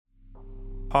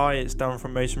Hi, it's Dan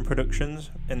from Mason Productions.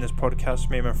 In this podcast,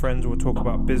 me and my friends will talk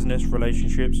about business,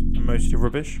 relationships, and mostly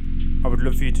rubbish. I would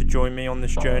love for you to join me on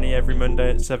this journey every Monday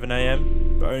at 7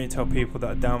 a.m, but only tell people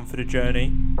that are down for the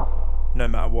journey, no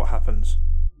matter what happens.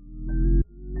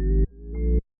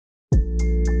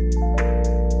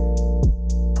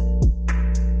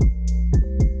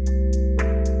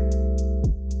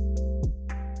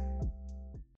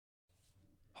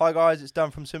 Hi guys, it's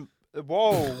Dan from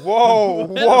Whoa!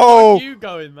 Where are you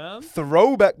going, man?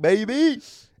 Throwback, baby!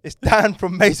 It's Dan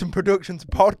from Mason Productions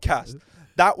podcast.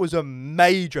 That was a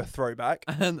major throwback.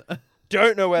 And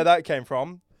Don't know where that came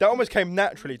from. That almost came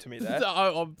naturally to me there.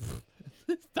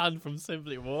 it's Dan from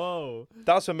Simply. Whoa.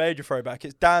 That's a major throwback.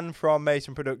 It's Dan from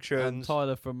Mason And Productions.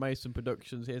 Tyler from Mason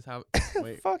Productions. Here's how.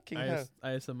 Wait, Fucking hell.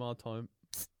 ASMR time.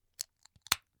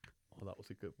 Oh, that was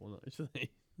a good one, actually.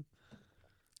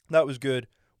 That was good.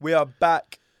 We are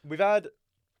back. We've had...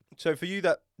 So for you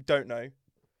that don't know,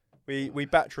 we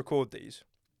batch record these.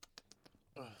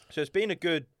 So it's been a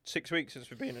good 6 weeks since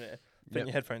we've been in it. I think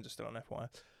your headphones are still on,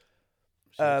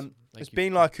 FYI. It's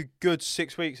been like a good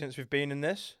 6 weeks since we've been in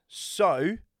this.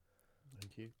 So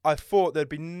Thank you. I thought there'd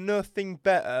be nothing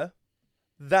better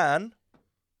than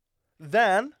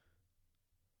an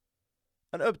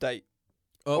update.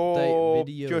 Or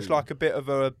video. just like a bit of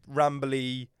a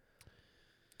rambly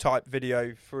type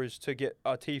video for us to get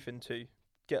our teeth into,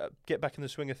 get back in the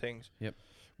swing of things. Yep.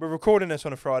 We're recording this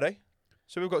on a Friday,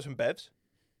 so we've got some bevs.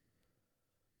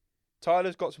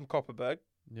 Tyler's got some Copperberg.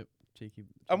 Yep. Cheeky.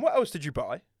 And what else did you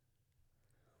buy?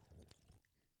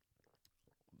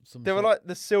 Some They were shit. like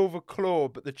the silver claw,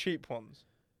 but the cheap ones.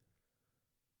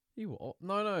 You what?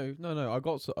 No. I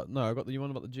got the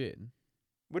one about the gin.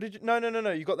 What did you? No.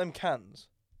 You got them cans.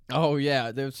 Oh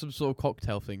yeah, there was some sort of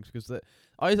cocktail things because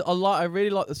I really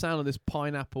like the sound of this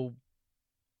pineapple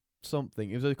something.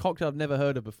 It was a cocktail I've never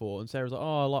heard of before, and Sarah was like,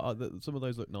 "Oh, I like some of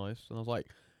those look nice," and I was like,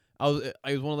 it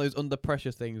was one of those under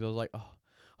pressure things. I was like, "Oh,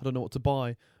 I don't know what to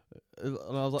buy," and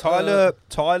I was like,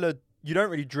 Tyler, you don't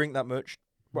really drink that much.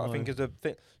 What I No. think is a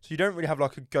thing. So you don't really have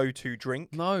like a go-to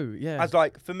drink. "No, yeah, As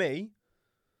like for me,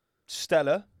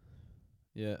 Stella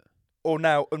yeah." or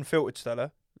now unfiltered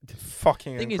Stella,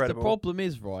 fucking Thing incredible. is, the problem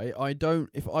is, right? I don't.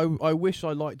 If I wish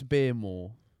I liked beer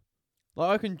more. Like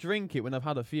I can drink it when I've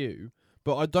had a few,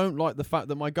 but I don't like the fact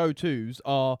that my go-tos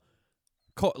are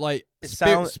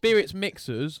spirits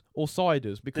mixers or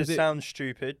ciders because This sounds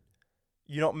stupid.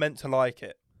 You're not meant to like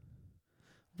it.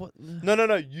 What? No.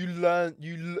 You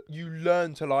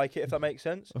learn to like it, if that makes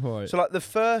sense. Right. So like the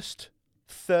first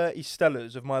 30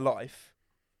 Stellas of my life,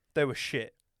 they were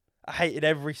shit. I hated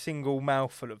every single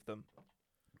mouthful of them.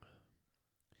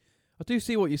 I do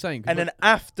see what you're saying. 'Cause And then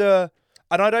after,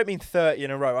 and I don't mean 30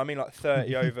 in a row, I mean like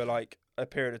 30 over like a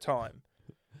period of time.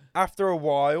 After a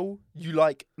while, you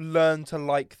like learn to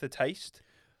like the taste.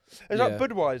 It's like Yeah.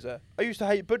 Budweiser. I used to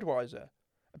hate Budweiser.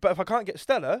 But if I can't get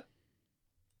Stella,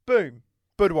 boom,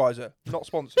 Budweiser, not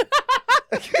sponsored.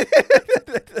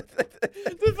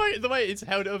 the way it's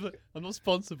held up, I'm not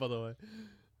sponsored, by the way.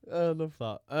 I love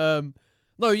that.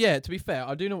 No, yeah. To be fair,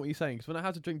 I do know what you're saying. Because when I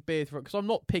had to drink beer, because I'm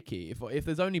not picky. If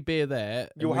there's only beer there,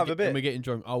 You'll have a beer. and we're getting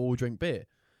drunk, I will drink beer.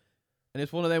 And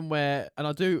it's one of them where, and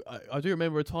I do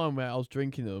remember a time where I was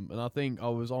drinking them, and I think I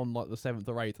was on like the 7th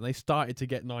or 8th, and they started to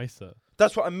get nicer.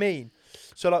 That's what I mean.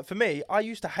 So like for me, I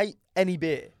used to hate any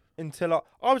beer until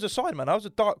I was a cider man. I was a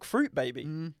dark fruit baby.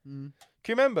 Mm-hmm.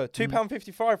 Can you remember?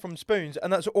 £2.55 from Spoons,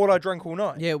 and that's all I drank all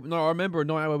night. Yeah, no, I remember a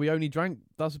night where we only drank.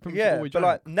 That's pretty much all Yeah, we but drank.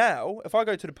 like now, if I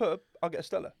go to the pub, I'll get a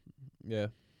Stella. Yeah.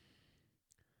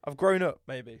 I've grown up,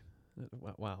 maybe.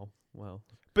 Wow.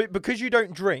 But because you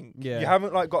don't drink, Yeah. you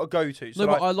haven't like got a go-to. So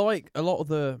No, like, but I like a lot of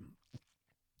the,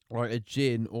 like a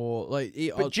gin or like.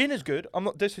 but gin is good. I'm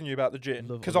not dissing you about the gin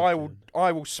Love because gin.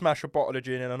 I will smash a bottle of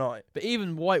gin in a night. But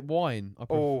even white wine. I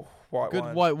prefer. Oh, Good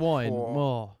wine. white wine. Oh.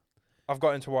 Oh. I've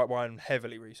got into white wine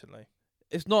heavily recently.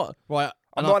 It's not right.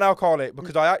 I'm not an alcoholic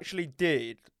because I actually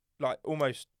did like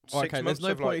almost 6 Okay, months there's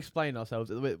no of point like. explaining ourselves.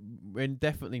 We're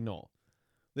definitely not.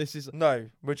 This is. No,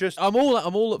 we're just. I'm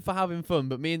all up for having fun,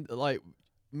 but me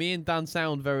and Dan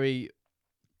sound very.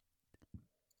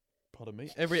 Pardon me.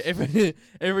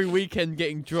 Every weekend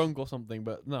getting drunk or something,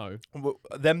 but no,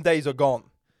 Them days are gone.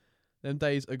 them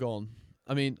days are gone.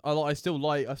 I mean, I still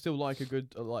like a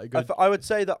good I would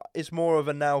say that it's more of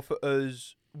a now for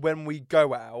us when we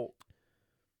go out.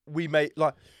 We make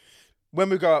like when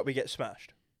we go out, we get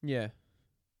smashed. yeah.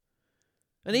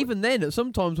 And even then,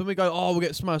 sometimes when we go, we'll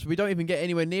get smashed, we don't even get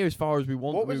anywhere near as far as we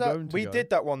want. What was going that? to We go. did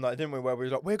that one night, didn't we? Where we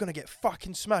was like, we're gonna get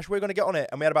fucking smashed. We're gonna get on it,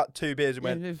 and we had about 2 beers and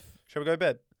went, Yeah, shall we go to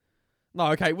bed? No,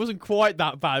 okay, it wasn't quite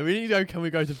that bad. We didn't go, can we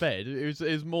go to bed? It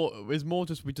was more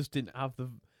just we just didn't have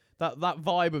that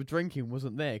vibe of drinking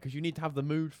wasn't there because you need to have the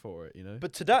mood for it, you know.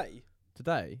 But today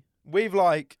we've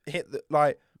like hit the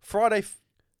like Friday.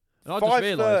 And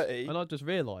I just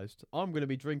realised I'm going to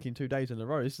be drinking 2 days in a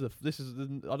row. This is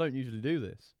I don't usually do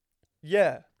this.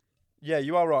 Yeah,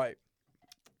 you are right.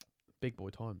 Big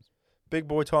boy times.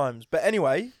 But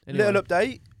anyway, little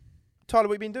update. Tyler,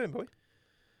 what you been doing, boy?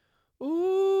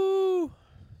 Ooh,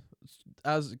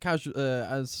 as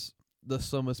the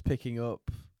summer's picking up,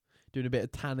 doing a bit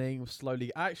of tanning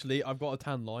slowly. Actually, I've got a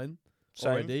tan line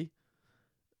already.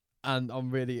 And I'm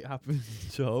really happy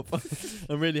with the job.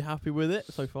 I'm really happy with it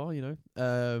so far, you know.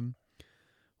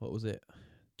 What was it?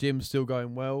 Gym's still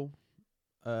going well.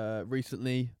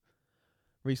 Recently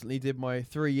did my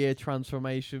 3-year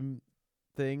transformation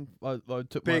thing. I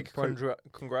took big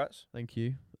congrats. Thank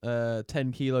you.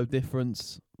 10 kilo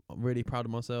difference. I'm really proud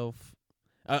of myself.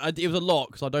 It was a lot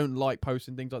because I don't like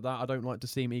posting things like that. I don't like to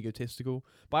seem egotistical.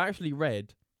 But I actually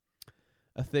read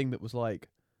a thing that was like,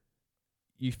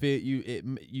 you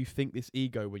think this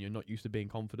ego when you're not used to being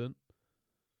confident.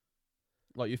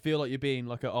 Like you feel like you're being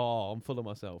like I'm full of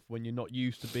myself when you're not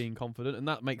used to being confident, and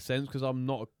that makes sense because I'm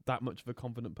not that much of a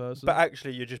confident person. But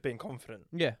actually, you're just being confident.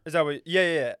 Yeah. Is that what?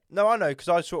 Yeah. No, I know because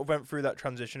I sort of went through that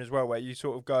transition as well, where you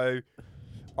sort of go,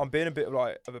 I'm being a bit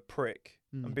of a prick.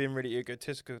 I'm being really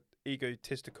egotistical.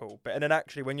 But and then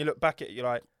actually, when you look back at it, you're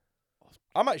like,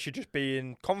 I'm actually just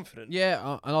being confident.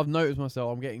 Yeah, and I've noticed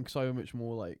myself. I'm getting so much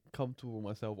more like comfortable with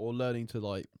myself, or learning to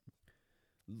like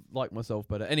myself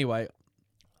better. Anyway,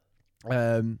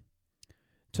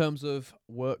 terms of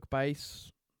work base,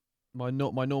 my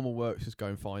normal work's just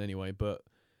going fine anyway. But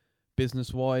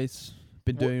business wise,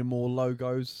 been doing more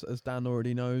logos, as Dan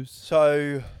already knows.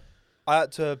 So I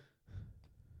had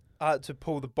to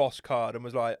pull the boss card and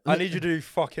was like, I need you to do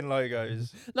fucking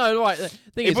logos. No, right.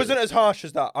 It wasn't as harsh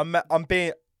as that. I'm bigging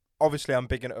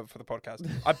it up for the podcast.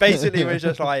 I basically was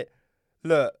just like,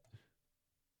 look,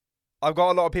 I've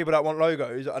got a lot of people that want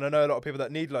logos, and I know a lot of people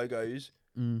that need logos,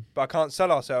 but I can't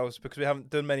sell ourselves because we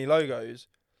haven't done many logos.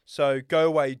 So go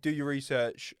away, do your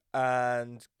research,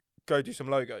 and go do some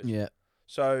logos. Yeah.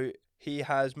 So he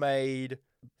has made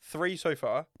 3 so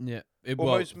far. Yeah.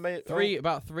 About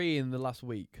 3 in the last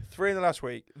week. 3 in the last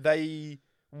week.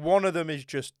 One of them is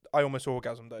just, I almost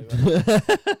orgasmed over.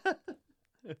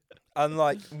 And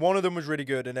like, one of them was really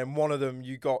good, and then one of them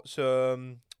you got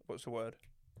some, what's the word?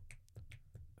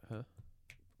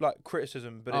 Like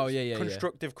criticism, but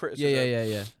constructive criticism.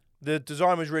 Yeah. The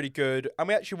design was really good, and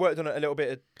we actually worked on it a little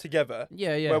bit together.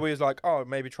 Yeah. Where we was like,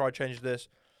 maybe try change this.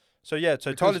 So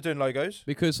Tyler's doing logos.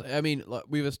 Because, I mean, like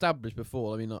we've established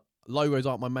before, I mean, like, logos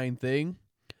aren't my main thing.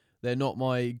 They're not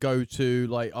my go-to.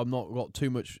 Like, I've not got too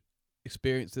much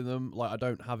experience in them. Like, I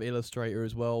don't have Illustrator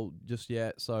as well just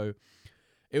yet. So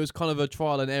it was kind of a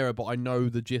trial and error, but I know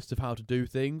the gist of how to do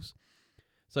things.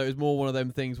 So it was more one of them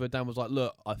things where Dan was like,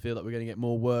 look, I feel like we're going to get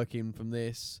more work in from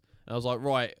this. And I was like,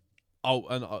 right.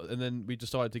 And then we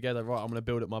decided together, right, I'm going to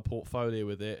build up my portfolio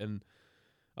with it. And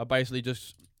I basically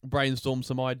just brainstormed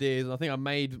some ideas, and I think I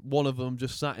made one of them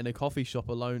just sat in a coffee shop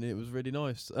alone, and it was really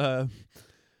nice.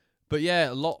 But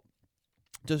yeah,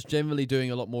 just generally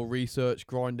doing a lot more research,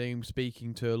 grinding,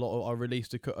 speaking to a lot of, I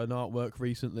released an artwork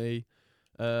recently,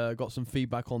 got some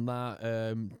feedback on that,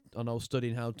 and I was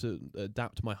studying how to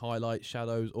adapt my highlights,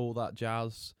 shadows, all that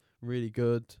jazz. Really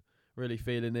good, really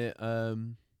feeling it.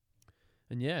 And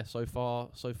yeah, so far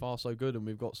so good, and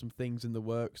we've got some things in the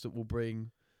works that will bring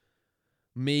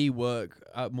me work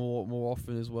at more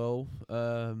often as well.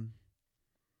 I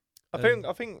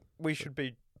think we should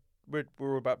be. We're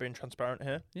all about being transparent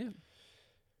here. Yeah.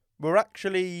 We're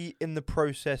actually in the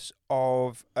process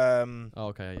of rebrand.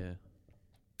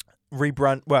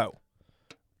 Well,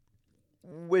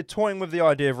 we're toying with the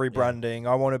idea of rebranding.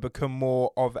 I want to become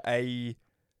more of a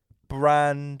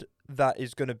brand that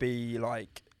is going to be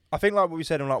like, I think like what we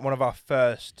said in like one of our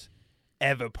first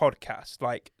ever podcasts,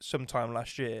 like sometime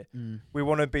last year. We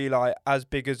want to be like as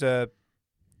big as a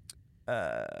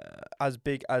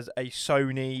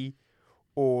Sony,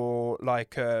 or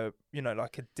like a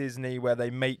Disney, where they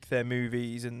make their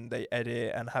movies and they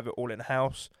edit and have it all in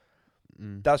house.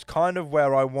 That's kind of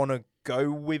where I want to go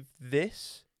with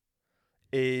this,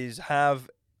 is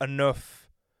have enough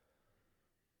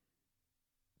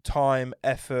time,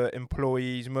 effort,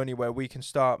 employees, money where we can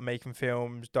start making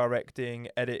films, directing,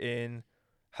 editing,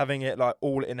 having it like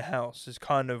all in house is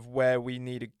kind of where we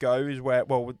need to go, is where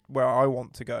I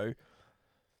want to go.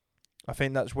 I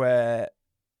think that's where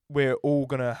we're all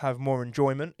going to have more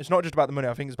enjoyment. It's not just about the money,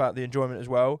 I think it's about the enjoyment as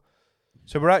well.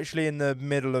 So we're actually in the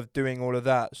middle of doing all of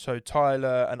that. So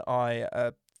Tyler and I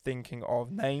are thinking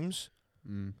of names,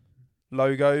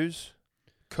 logos,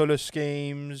 colour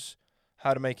schemes,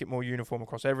 how to make it more uniform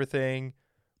across everything.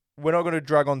 We're not going to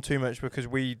drag on too much because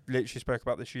we literally spoke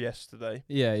about this yesterday.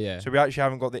 Yeah, yeah. So we actually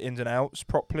haven't got the ins and outs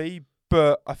properly,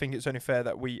 but I think it's only fair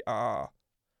that we are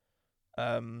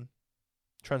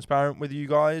transparent with you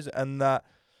guys, and that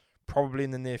probably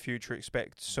in the near future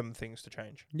expect some things to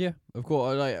change. Yeah, of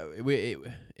course. Like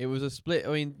it was a split.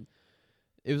 I mean,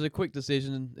 it was a quick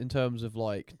decision in terms of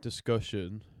like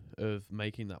discussion of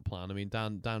making that plan. I mean,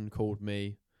 Dan called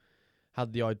me,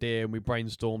 had the idea, and we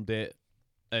brainstormed it,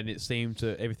 and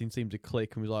everything seemed to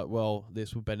click, and we was like, well,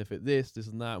 this will benefit this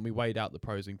and that, and we weighed out the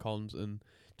pros and cons, and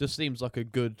just seems like a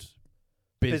good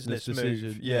business decision.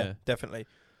 Move. Yeah, definitely.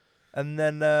 And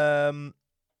then,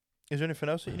 is there anything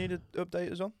else that you need to update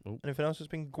us on? Oh. Anything else that's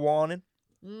been guaning?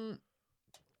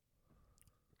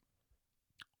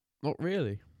 Not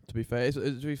really. To be fair,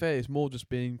 it's more just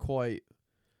been quite.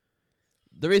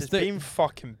 It's been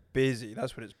fucking busy.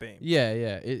 That's what it's been.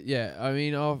 Yeah. I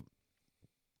mean, I've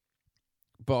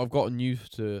gotten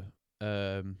used to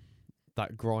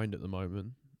that grind at the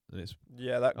moment, and it's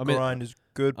grind is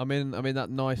good. I'm in that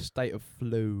nice state of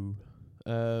flow.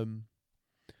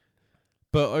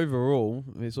 But overall,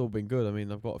 it's all been good. I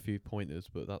mean, I've got a few pointers,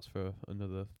 but that's for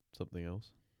something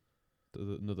else,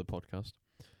 another podcast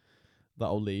that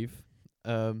I'll leave.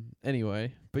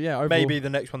 Anyway, but yeah, overall, maybe the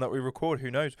next one that we record,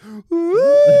 who knows?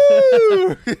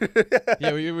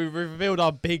 Yeah, we revealed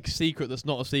our big secret that's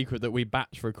not a secret, that we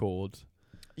batch record.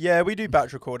 Yeah, we do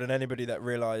batch record, and anybody that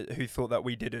who thought that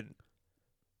we didn't,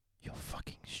 you're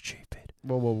fucking stupid.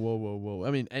 Whoa.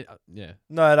 I mean, yeah.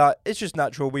 No, it's just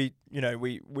natural. We're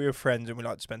friends and we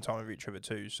like to spend time with each other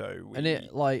too. So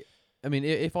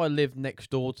if I lived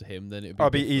next door to him, then it'd be. I'll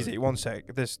be easy. 1 sec.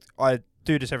 I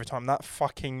do this every time. That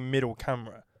fucking middle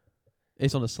camera.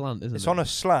 It's on a slant, isn't it? It's on a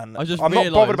slant. I'm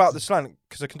not bothered about the slant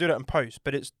because I can do that in post.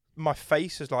 But my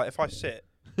face is like, if I sit.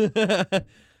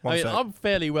 I'm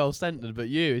fairly well centered, but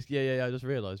you, I just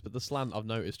realised. But the slant, I've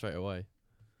noticed straight away.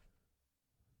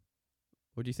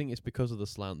 Or do you think it's because of the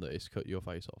slant that it's cut your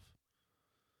face off?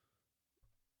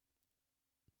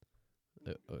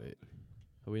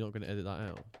 Are we not going to edit that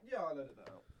out? Yeah, I'll edit that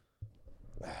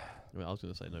out. I was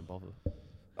going to say no bother.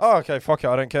 Oh, okay, fuck it,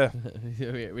 I don't care.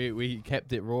 we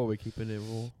kept it raw, we're keeping it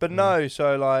raw. But no,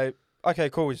 so okay,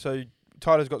 cool. So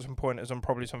Tyler's got some pointers on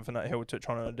probably something that he'll touch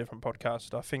on a different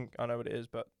podcast. I think I know what it is,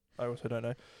 but I also don't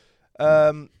know.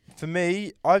 For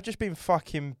me, I've just been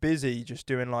fucking busy just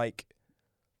doing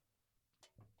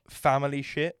family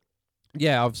shit.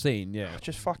 Yeah, I've seen, yeah.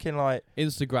 Just fucking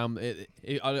Instagram,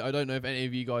 I don't know if any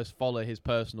of you guys follow his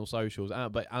personal socials,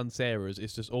 and Sarah's,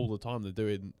 it's just all the time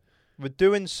we're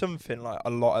doing something a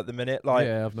lot at the minute.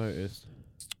 Yeah, I've noticed.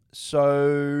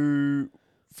 So,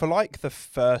 for the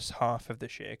first half of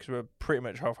this year, because we're pretty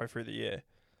much halfway through the year,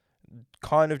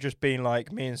 kind of just being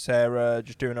me and Sarah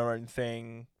just doing our own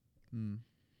thing.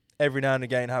 Every now and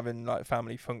again having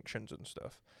family functions and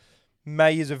stuff.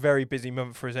 May is a very busy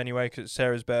month for us anyway because it's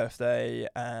Sarah's birthday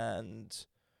and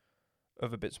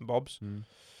other bits and bobs.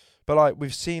 But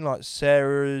we've seen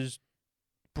Sarah's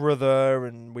brother,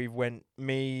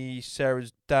 and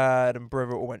Sarah's dad and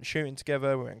brother all went shooting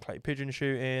together. We went clay pigeon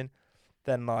shooting.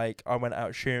 Then I went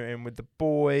out shooting with the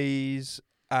boys,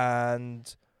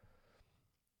 and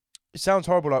it sounds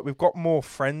horrible. We've got more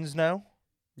friends now.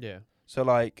 Yeah. So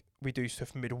we do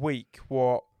stuff midweek.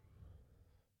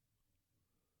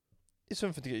 It's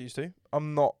something to get used to.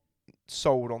 I'm not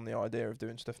sold on the idea of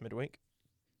doing stuff midweek.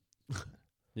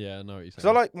 Yeah, I know what you're saying. Because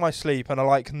I like my sleep and I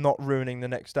like not ruining the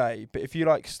next day. But if you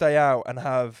stay out and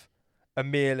have a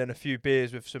meal and a few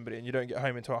beers with somebody and you don't get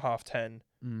home until 10:30,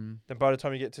 then by the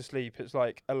time you get to sleep, it's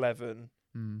 11.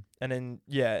 And then,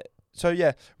 yeah. So,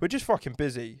 yeah, we're just fucking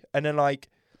busy. And then,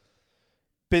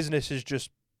 business is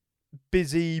just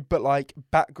busy, but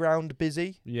background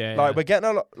busy. Yeah. We're getting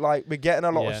a lot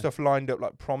of Yeah. stuff lined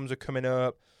up. Proms are coming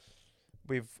up.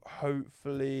 We've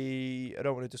hopefully, I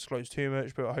don't want to disclose too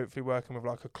much, but hopefully working with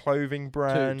a clothing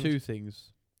brand. Two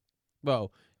things.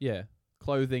 Well, yeah,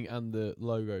 clothing and the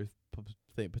logo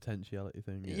potentiality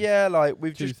thing. Yeah,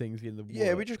 we've two just things in the works.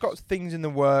 Yeah, we just got things in the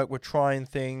work. We're trying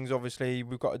things. Obviously,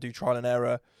 we've got to do trial and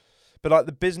error. But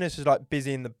the business is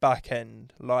busy in the back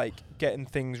end, getting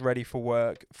things ready for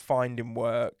work, finding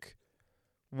work.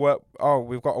 Oh,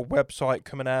 we've got a website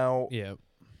coming out. Yeah.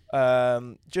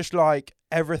 Just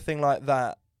everything like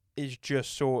that is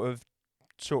just sort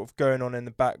of going on in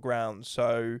the background.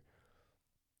 So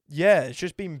yeah, it's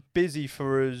just been busy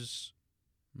for us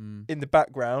in the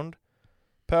background.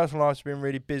 Personal life's been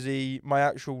really busy. My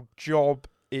actual job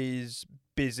is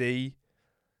busy.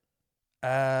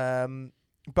 But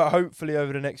hopefully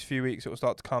over the next few weeks it will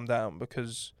start to calm down,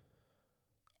 because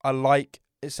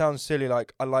it sounds silly,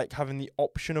 like I like having the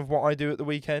option of what I do at the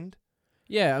weekend.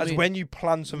 Yeah, As when you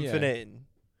plan something yeah. in,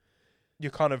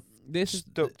 you're kind of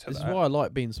stuck to this that. is why I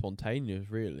like being spontaneous,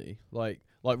 really.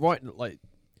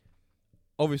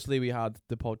 Obviously we had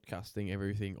the podcasting,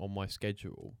 everything on my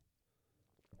schedule,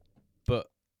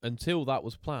 but until that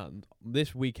was planned,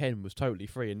 this weekend was totally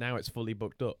free, and now it's fully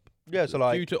booked up. Yeah, so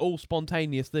like due to all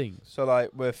spontaneous things. So like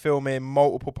we're filming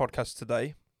multiple podcasts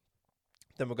today.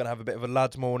 Then we're gonna have a bit of a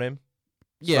lads morning.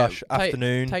 /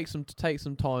 afternoon. Take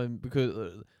some time,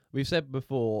 because we've said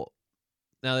before.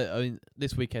 Now, I mean,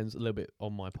 this weekend's a little bit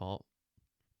on my part,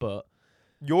 but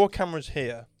your camera's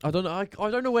here. I don't know. I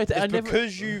don't know where to. It's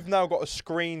because you've now got a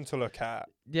screen to look at.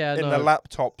 Yeah, in the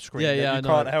laptop screen. Yeah, you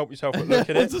can't help yourself but look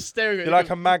at I'm it. just staring at You're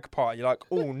like a magpie. You're like,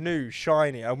 oh, new,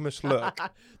 shiny. I must look.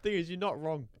 Thing is, you're not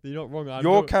wrong.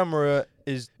 Your camera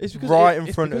is in front of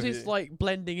you. Because it's like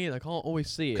blending in. I can't always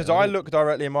see it. Because I look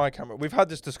directly in my camera. We've had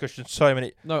this discussion so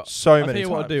many times.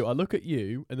 What I do. I look at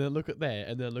you, and then look at there,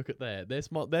 and then look at there.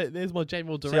 There's my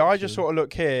general direction. See, I just sort of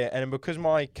look here, and because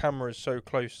my camera is so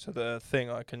close to the thing,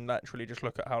 I can naturally just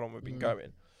look at how long we've been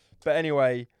going. But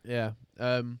anyway. Yeah.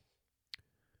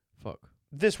 Fuck.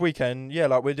 This weekend, yeah,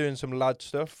 like we're doing some lad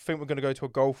stuff. I think we're going to go to a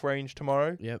golf range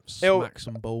tomorrow. Yep, smack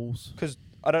some balls. Because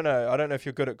I don't know if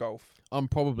you're good at golf. I'm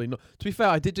probably not. To be fair,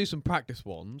 I did do some practice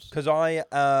ones. Because I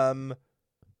am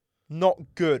not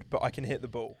good, but I can hit the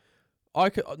ball.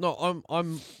 I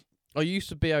used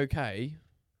to be okay.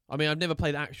 I mean, I've never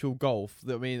played actual golf.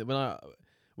 I mean,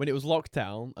 when it was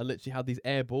lockdown, I literally had these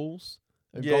air balls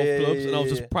and golf clubs, and I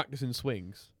was just practicing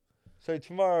swings. So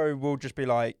tomorrow we'll just be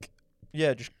like,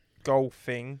 just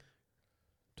golfing,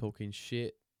 talking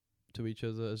shit to each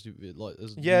other as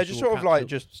just sort of like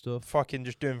just stuff. Fucking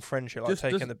just doing friendship, like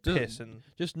taking the piss, and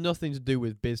just nothing to do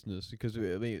with business, because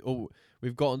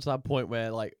we've gotten to that point where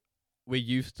like we're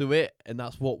used to it, and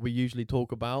that's what we usually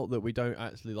talk about, that we don't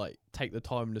actually like take the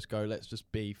time and just go, let's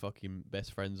just be fucking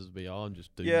best friends as we are and just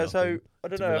do nothing. So I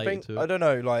don't know. I don't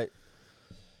know. Like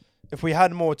if we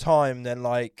had more time, then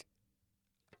like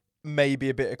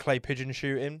maybe a bit of clay pigeon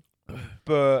shooting.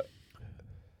 But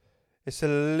it's a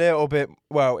little bit,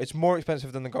 it's more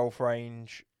expensive than the golf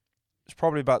range. It's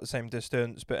probably about the same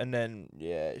distance,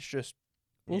 it's just...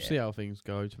 We'll see how things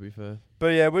go, to be fair.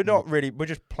 But yeah, we're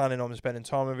just planning on spending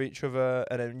time with each other,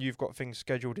 and then you've got things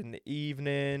scheduled in the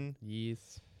evening.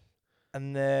 Yes.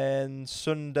 And then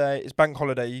Sunday, it's bank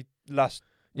holiday last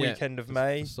weekend of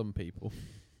May. For some people,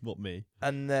 not me.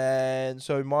 And then,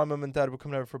 so my mum and dad were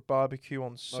coming over for a barbecue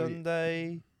on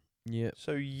Sunday. Yeah.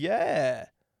 So yeah,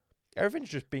 everything's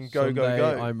just been go.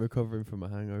 I'm recovering from a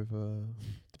hangover.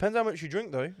 Depends how much you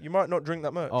drink, though. You might not drink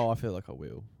that much. Oh, I feel like I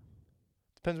will.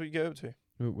 Depends what you get up to.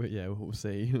 We'll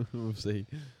see. We'll see.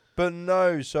 But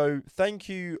no, so thank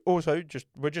you. Also,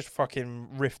 we're just fucking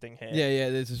riffing here.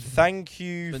 Yeah. This is. Thank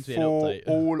you for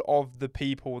all of the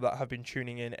people that have been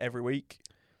tuning in every week.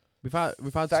 We've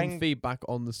had some feedback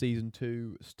on the season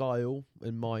 2 style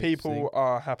and my. People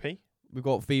are happy. We've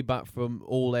got feedback from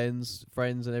all ends,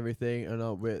 friends and everything,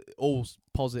 and we're all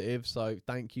positive. So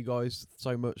thank you guys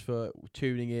so much for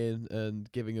tuning in and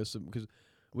giving us some, because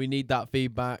we need that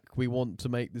feedback. We want to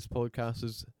make this podcast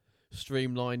as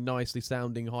streamlined, nicely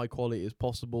sounding, high quality as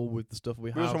possible with the stuff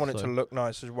we have. We also want it to look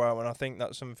nice as well, and I think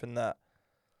that's something that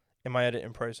in my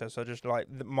editing process, I just like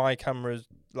my camera's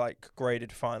like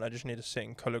graded fine. I just need to sit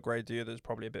and color grade the others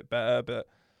probably a bit better, but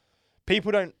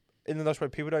people don't. In the nice way,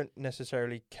 people don't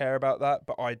necessarily care about that,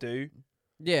 but I do.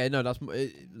 Yeah, no, that's more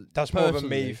of a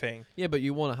me thing. Yeah, but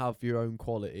you want to have your own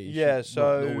quality. Yeah,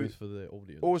 so not always for the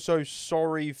audience. Also,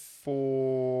 sorry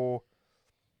for.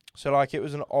 So like, it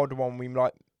was an odd one.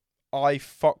 I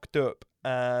fucked up,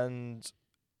 and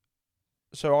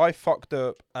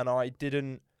I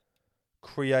didn't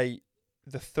create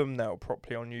the thumbnail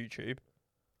properly on YouTube.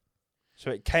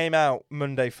 So it came out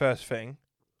Monday first thing.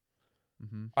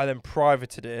 Mm-hmm. I then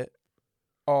privated it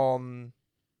on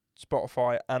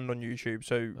Spotify and on YouTube.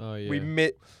 So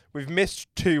we've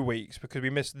missed 2 weeks, because we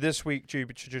missed this week due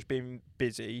to just being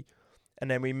busy,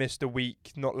 and then we missed a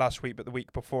week, not last week but the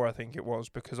week before, I think it was,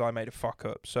 because I made a fuck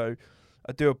up. So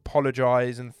I do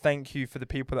apologise, and thank you for the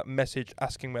people that messaged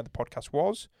asking where the podcast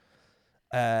was.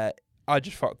 I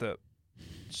just fucked up.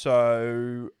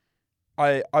 So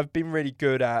I've been really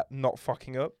good at not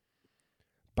fucking up,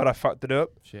 but I fucked it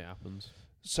up. Shit happens.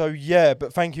 So yeah,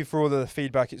 but thank you for all the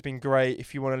feedback. It's been great.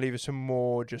 If you want to leave us some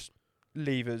more, just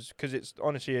leave us, because it's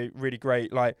honestly really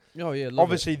great. Like, oh yeah,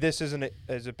 obviously this is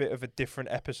a bit of a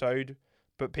different episode,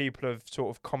 but people have sort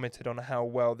of commented on how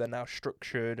well they're now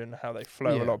structured and how they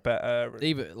flow a Yeah. lot better.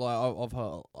 Even like I've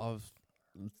heard, a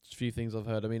few things I've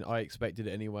heard. I mean, I expected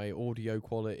it anyway. Audio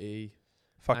quality,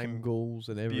 Fucking angles,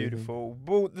 and everything. beautiful.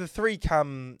 Well, the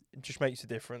 3-cam just makes a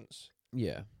difference.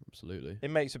 Yeah, absolutely. It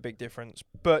makes a big difference.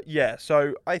 But yeah,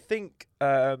 so I think,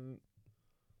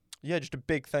 just a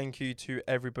big thank you to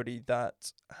everybody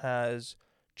that has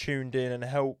tuned in and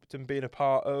helped and been a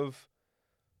part of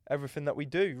everything that we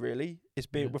do, really. It's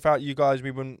been without you guys,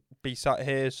 we wouldn't be sat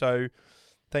here. So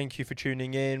thank you for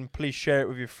tuning in. Please share it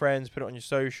with your friends, put it on your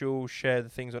socials, share the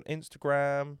things on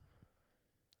Instagram.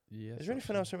 Yeah. Is there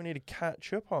anything else that we need to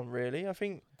catch up on, really? I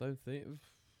think Don't think.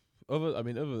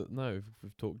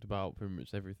 We've talked about pretty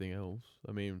much everything else.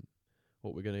 I mean,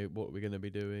 what we're gonna be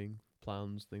doing,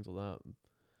 plans, things like that.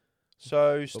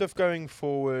 so. Stuff going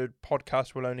forward,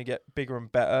 podcasts will only get bigger and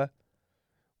better.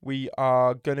 We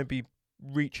are going to be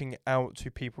reaching out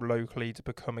to people locally to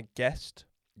become a guest.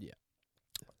 Yeah.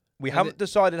 We And haven't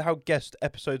decided how guest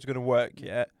episodes are going to work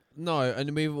yet. No,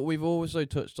 and we've also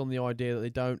touched on the idea that they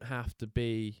don't have to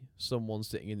be someone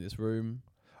sitting in this room.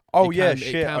 Oh It yeah, can- it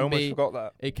shit! I can almost be- forgot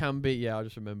that. It can be, yeah, I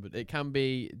just remembered. It can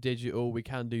be digital. We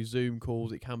can do Zoom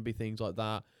calls. It can be things like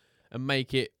that, and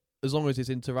make it as long as it's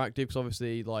interactive. Because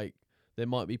obviously, like, there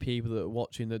might be people that are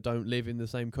watching that don't live in the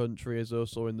same country as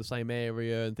us or in the same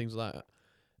area and things like that.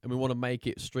 And we want to make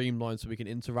it streamlined so we can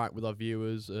interact with our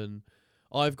viewers. And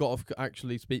I've got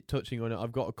actually touching on it.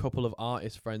 I've got a couple of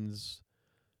artist friends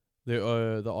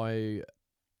that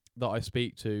I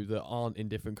speak to that aren't in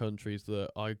different countries that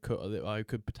I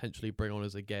could potentially bring on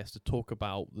as a guest to talk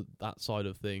about that side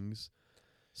of things.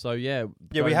 So yeah,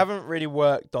 We haven't really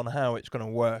worked on how it's going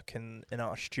to work in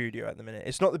our studio at the minute.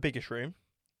 It's not the biggest room.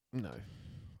 No,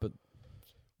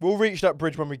 We'll reach that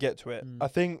bridge when we get to it. Mm. I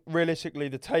think realistically,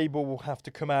 the table will have to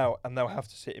come out and they'll have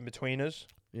to sit in between us.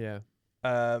 yeah,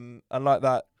 And like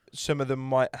that, some of them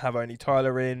might have only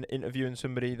Tyler in interviewing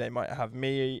somebody. They might have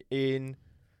me in.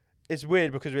 It's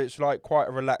weird because it's like quite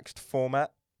a relaxed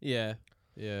format. yeah.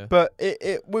 But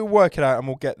we'll work it out and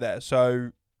we'll get there. So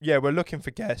yeah, we're looking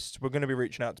for guests. We're going to be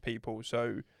reaching out to people.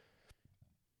 So,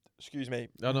 excuse me.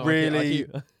 I know, Really,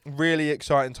 really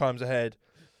exciting times ahead.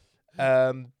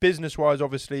 Business wise,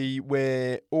 obviously,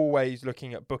 we're always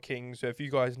looking at bookings. So if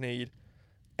you guys need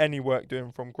any work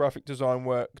doing from graphic design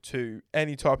work to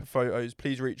any type of photos,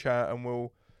 please reach out and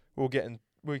we'll get in.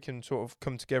 We can sort of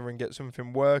come together and get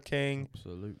something working.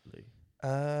 Absolutely. I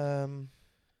I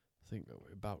think that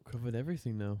we're about covered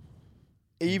everything now.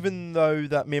 even though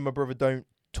that me and my brother don't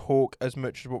talk as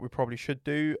much as what we probably should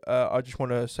do, I just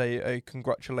want to say a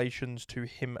congratulations to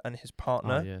him and his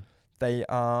partner. Oh, yeah. They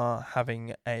are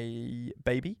having a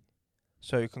baby.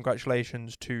 So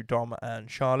congratulations to Dom and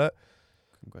Charlotte.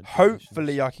 Congratulations.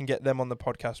 Hopefully I can get them on the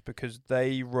podcast because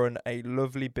they run a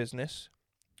lovely business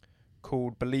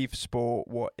called Believe Sport,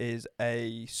 what is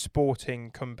a sporting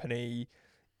company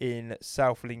in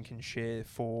South Lincolnshire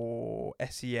for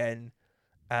SEN,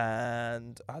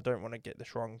 and I don't want to get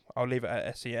this wrong, I'll leave it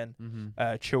at SEN,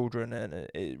 children, and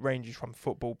it ranges from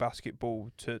football,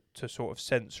 basketball to sort of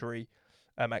sensory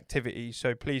activities.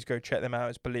 So please go check them out.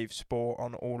 It's Believe Sport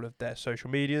on all of their social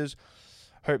medias.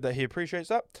 Hope that he appreciates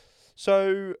that.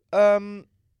 So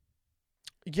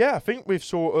yeah, I think we've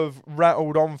sort of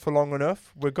rattled on for long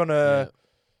enough. We're gonna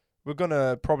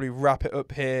probably wrap it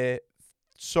up here.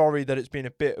 Sorry that it's been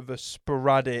a bit of a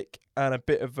sporadic and a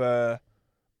bit of a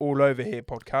all over here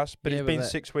podcast, but it's been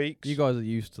 6 weeks. You guys are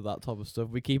used to that type of stuff.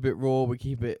 We keep it raw. We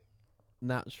keep it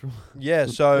natural. Yeah,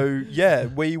 so yeah,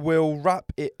 we will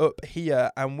wrap it up here,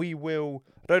 and we will.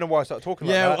 I don't know why I started talking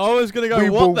like that. I was gonna go. We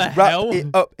will What the wrap hell? it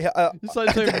up here. It's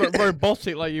like so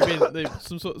robotic, like you've been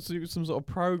some sort of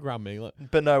programming. Like,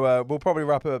 But no, we'll probably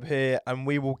wrap it up here, and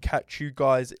we will catch you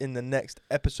guys in the next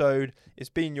episode. It's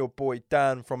been your boy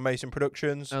Dan from Mason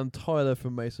Productions. and Tyler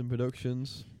from Mason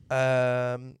Productions.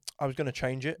 I was gonna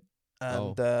change it,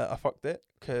 and I fucked it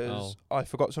because I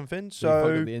forgot something. So you So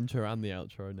fucked up the intro and the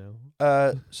outro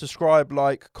now. subscribe,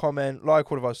 like, comment,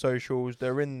 like all of our socials.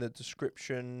 They're in the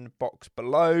description box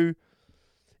below.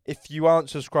 If you aren't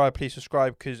subscribed, please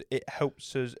subscribe because it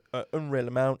helps us an unreal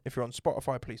amount. If you're on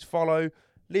Spotify, please follow.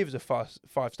 Leave us a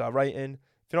 5-star rating.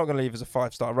 If you're not going to leave us a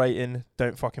 5-star rating,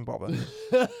 don't fucking bother.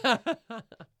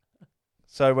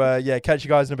 So, yeah, catch you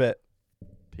guys in a bit.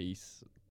 Peace.